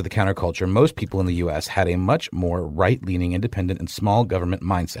the rise of the counterculture, most people in the U.S. had a much more right-leaning, independent, and small government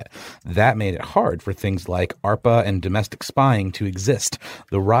mindset. That made it hard for things like ARPA and domestic spying to exist.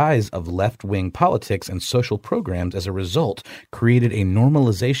 The rise of left-wing politics and social programs as a result created a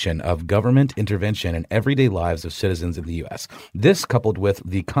normalization of government intervention in everyday lives of citizens in the U.S. This, coupled with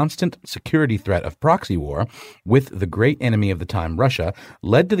the constant security threat of proxy war with the great enemy of the time, Russia,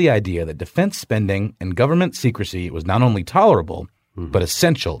 led to the idea that defense spending and government secrecy was not only tolerable, but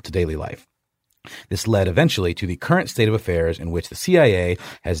essential to daily life. This led eventually to the current state of affairs in which the CIA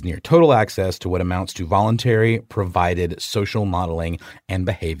has near total access to what amounts to voluntary provided social modeling and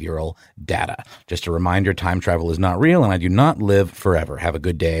behavioral data. Just a reminder, time travel is not real, and I do not live forever. Have a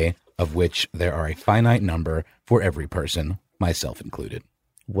good day, of which there are a finite number for every person, myself included.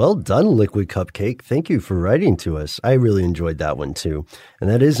 Well done, Liquid Cupcake. Thank you for writing to us. I really enjoyed that one too. And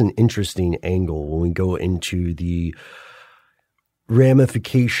that is an interesting angle when we go into the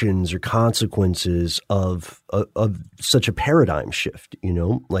ramifications or consequences of such a paradigm shift.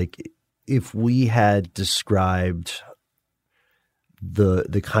 Like if we had described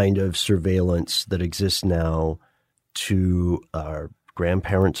the kind of surveillance that exists now to our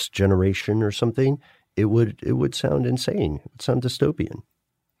grandparents' generation or something, it would sound insane. It would sound dystopian.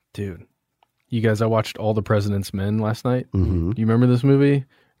 Dude, you guys, I watched All the President's Men last night. Mm-hmm. You remember this movie?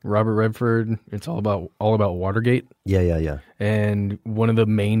 Robert Redford. It's all about Watergate. Yeah. And one of the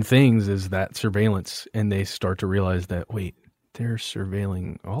main things is that surveillance, and they start to realize that, wait, they're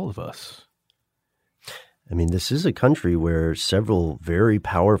surveilling all of us. I mean, this is a country where several very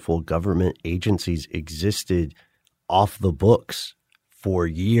powerful government agencies existed off the books for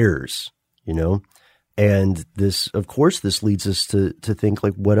years, And this, of course, this leads us to think,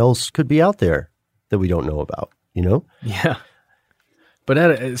 like, what else could be out there that we don't know about, Yeah. But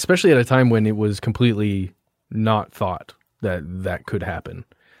especially at a time when it was completely not thought that could happen,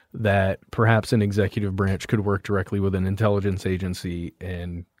 that perhaps an executive branch could work directly with an intelligence agency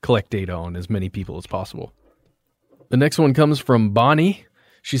and collect data on as many people as possible. The next one comes from Bonnie.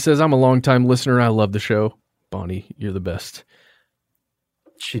 She says, "I'm a longtime listener and I love the show." Bonnie, you're the best.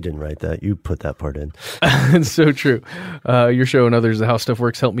 She didn't write that. You put that part in. It's so true. Your show and others, The How Stuff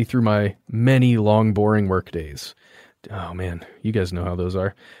Works, helped me through my many long, boring work days. Oh, man. You guys know how those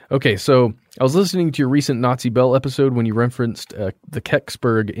are. Okay, so I was listening to your recent Nazi Bell episode when you referenced the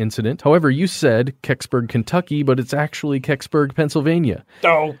Kecksburg incident. However, you said Kecksburg, Kentucky, but it's actually Kecksburg, Pennsylvania.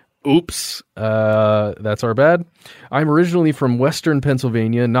 Oh. Oops. That's our bad. I'm originally from western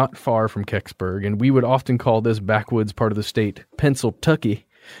Pennsylvania, not far from Kecksburg, and we would often call this backwoods part of the state Pennsyltucky,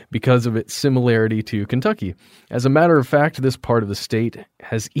 because of its similarity to Kentucky. As a matter of fact, this part of the state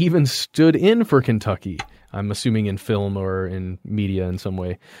has even stood in for Kentucky. I'm assuming in film or in media in some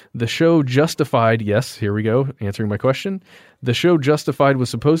way. The show Justified, yes, here we go, answering my question. The show Justified was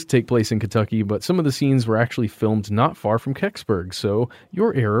supposed to take place in Kentucky, but some of the scenes were actually filmed not far from Kecksburg, so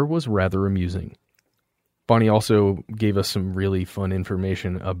your error was rather amusing. Bonnie also gave us some really fun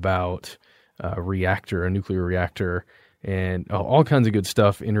information about a nuclear reactor, and all kinds of good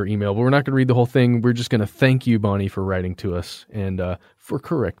stuff in her email. But we're not going to read the whole thing. We're just going to thank you, Bonnie, for writing to us and for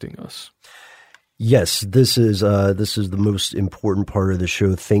correcting us. Yes, this is the most important part of the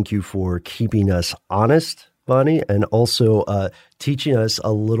show. Thank you for keeping us honest, Bonnie, and also teaching us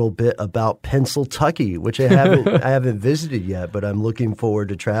a little bit about Pennsyltucky, which I haven't visited yet, but I'm looking forward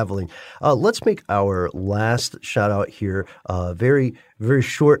to traveling. Let's make our last shout out here, very, very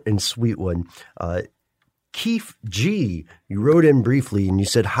short and sweet one. Keith G, you wrote in briefly and you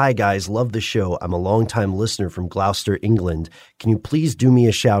said, "Hi guys, love the show. I'm a longtime listener from Gloucester, England. Can you please do me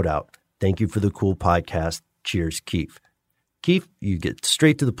a shout out? Thank you for the cool podcast. Cheers, Keith." Keith, you get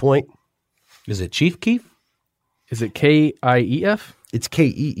straight to the point. Is it Chief Keef? Is it Kief? It's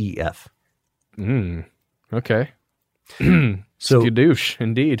Keef. Okay. So Skadoosh,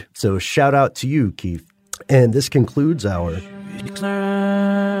 indeed. So shout out to you, Keith. And this concludes our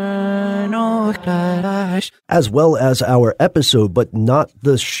as well as our episode, but not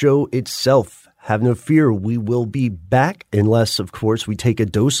the show itself. Have no fear, we will be back unless, of course, we take a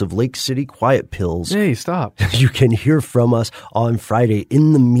dose of Lake City Quiet Pills. Hey, stop. You can hear from us on Friday.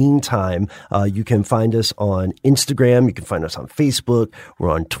 In the meantime, you can find us on Instagram. You can find us on Facebook.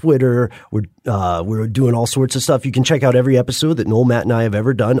 We're on Twitter. We're doing all sorts of stuff. You can check out every episode that Noel, Matt, and I have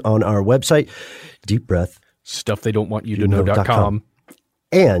ever done on our website, Deep Breath. Stuff they don't want you to know.com.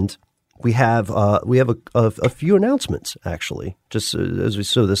 And we have a few announcements, actually, just as we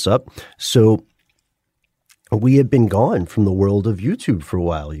sew this up. So we have been gone from the world of YouTube for a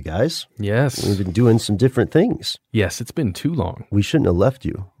while, you guys. Yes. We've been doing some different things. Yes, it's been too long. We shouldn't have left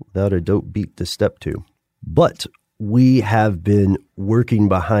you without a dope beat to step to. But we have been working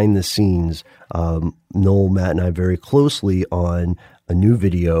behind the scenes, Noel, Matt, and I very closely on a new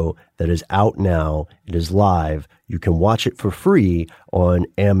video that is out now. It is live. You can watch it for free on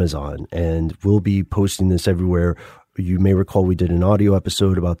Amazon, and we'll be posting this everywhere. You may recall we did an audio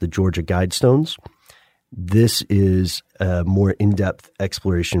episode about the Georgia Guidestones. This is a more in-depth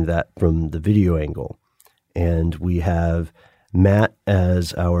exploration of that from the video angle. And we have Matt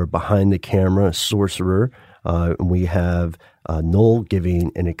as our behind-the-camera sorcerer. And we have Noel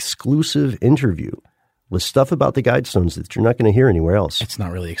giving an exclusive interview with stuff about the Guidestones that you're not going to hear anywhere else. It's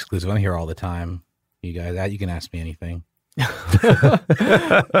not really exclusive. I'm here all the time. You guys, you can ask me anything.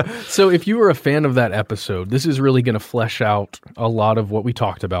 So if you were a fan of that episode, this is really going to flesh out a lot of what we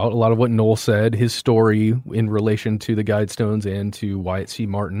talked about, a lot of what Noel said, his story in relation to the Guidestones and to Wyatt C.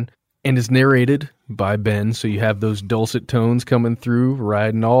 Martin, and is narrated by Ben. So you have those dulcet tones coming through,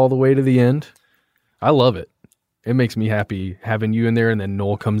 riding all the way to the end. I love it. It makes me happy having you in there, and then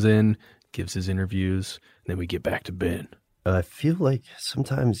Noel comes in, gives his interviews, and then we get back to Ben. I feel like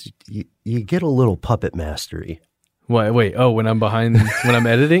sometimes you get a little puppet mastery. Wait, when I'm when I'm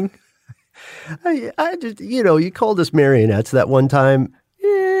editing? I just, you called us marionettes that one time.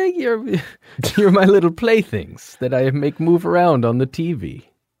 Yeah, you're my little playthings that I make move around on the TV.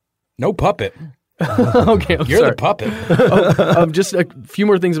 No puppet. Okay, You're sorry. the puppet. Just a few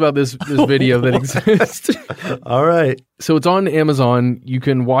more things about this video that exists. All right. So it's on Amazon. You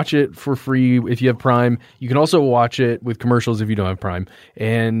can watch it for free if you have Prime. You can also watch it with commercials if you don't have Prime.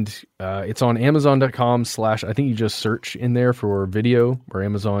 And it's on Amazon.com/ I think you just search in there for video or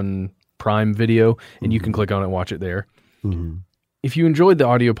Amazon Prime Video, and you can click on it and watch it there. Mm-hmm. If you enjoyed the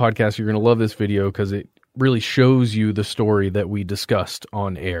audio podcast, you're going to love this video because it really shows you the story that we discussed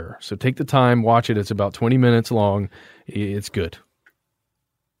on air. So take the time, watch it. It's about 20 minutes long. It's good.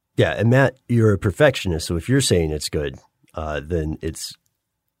 Yeah, and Matt, you're a perfectionist, so if you're saying it's good, then it's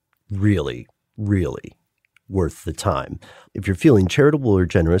really, really worth the time. If you're feeling charitable or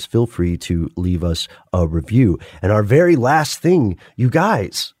generous, feel free to leave us a review. And our very last thing, you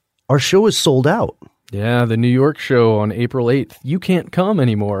guys, our show is sold out. Yeah, the New York show on April 8th. You can't come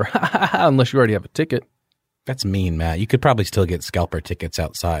anymore unless you already have a ticket. That's mean, Matt. You could probably still get scalper tickets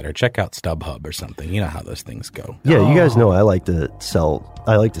outside or check out StubHub or something. You know how those things go. Yeah, you guys know I like to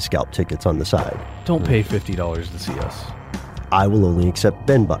scalp tickets on the side. Don't pay $50 to see us. I will only accept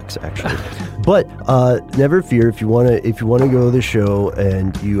 $10, actually. But never fear, if you want to go to the show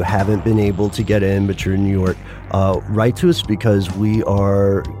and you haven't been able to get in, but you're in New York, write to us because we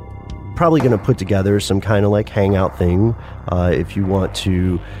are probably going to put together some kind of like hangout thing if you want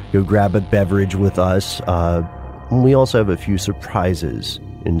to go grab a beverage with us. We also have a few surprises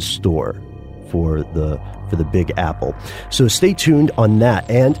in store for the Big Apple. So stay tuned on that.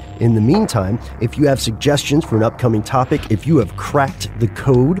 And in the meantime, if you have suggestions for an upcoming topic, if you have cracked the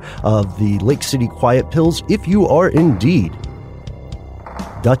code of the Lake City Quiet Pills, if you are indeed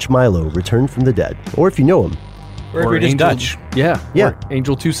Dutch Milo returned from the dead, or if you know him, or if you're just Dutch, yeah, or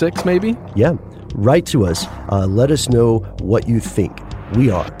Angel 26 maybe, yeah, write to us. Let us know what you think.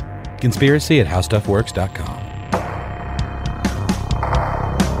 We are conspiracy@howstuffworks.com.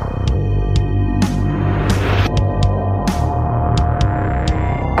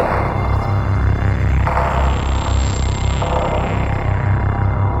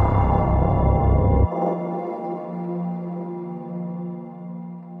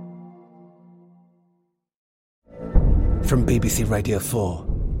 From BBC Radio 4,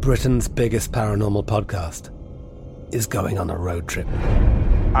 Britain's biggest paranormal podcast is going on a road trip.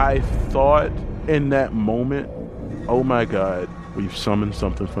 I thought in that moment, oh my God, we've summoned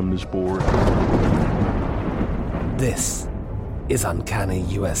something from this board. This is Uncanny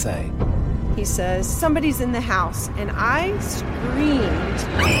USA. He says, somebody's in the house, and I screamed.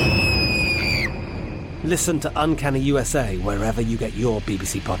 Listen to Uncanny USA wherever you get your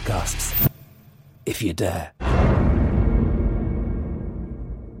BBC podcasts, if you dare.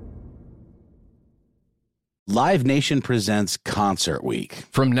 Live Nation presents Concert Week.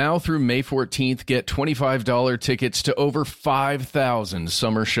 From now through May 14th, get $25 tickets to over 5,000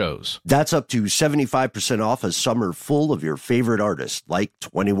 summer shows. That's up to 75% off a summer full of your favorite artists, like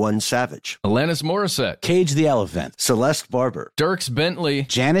 21 Savage, Alanis Morissette, Cage the Elephant, Celeste Barber, Dierks Bentley,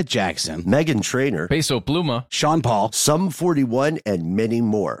 Janet Jackson, Meghan Trainor, Peso Pluma, Sean Paul, Sum 41, and many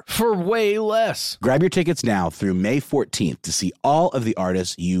more. For way less. Grab your tickets now through May 14th to see all of the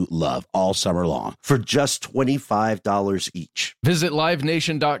artists you love all summer long. For just $25 each. Visit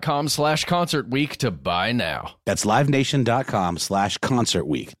livenation.com/Concert Week to buy now. That's livenation.com/Concert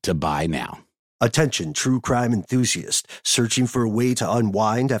Week to buy now. Attention, true crime enthusiast. Searching for a way to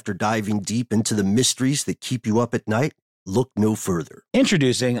unwind after diving deep into the mysteries that keep you up at night? Look no further.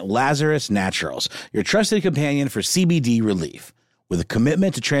 Introducing Lazarus Naturals, your trusted companion for CBD relief. With a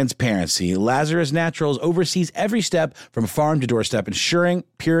commitment to transparency, Lazarus Naturals oversees every step from farm to doorstep, ensuring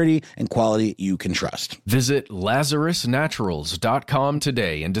purity and quality you can trust. Visit LazarusNaturals.com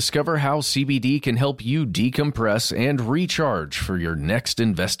today and discover how CBD can help you decompress and recharge for your next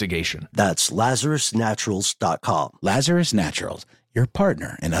investigation. That's LazarusNaturals.com. Lazarus Naturals, your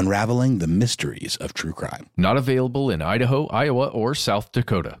partner in unraveling the mysteries of true crime. Not available in Idaho, Iowa, or South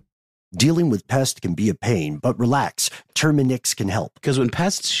Dakota. Dealing with pests can be a pain, but relax. Terminix can help. Because when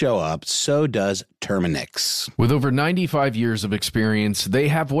pests show up, so does Terminix. With over 95 years of experience, they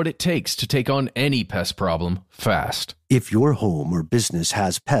have what it takes to take on any pest problem fast. If your home or business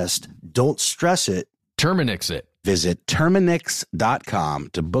has pests, don't stress it. Terminix it. Visit Terminix.com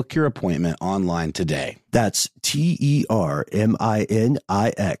to book your appointment online today. That's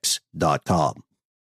TERMINIX.com.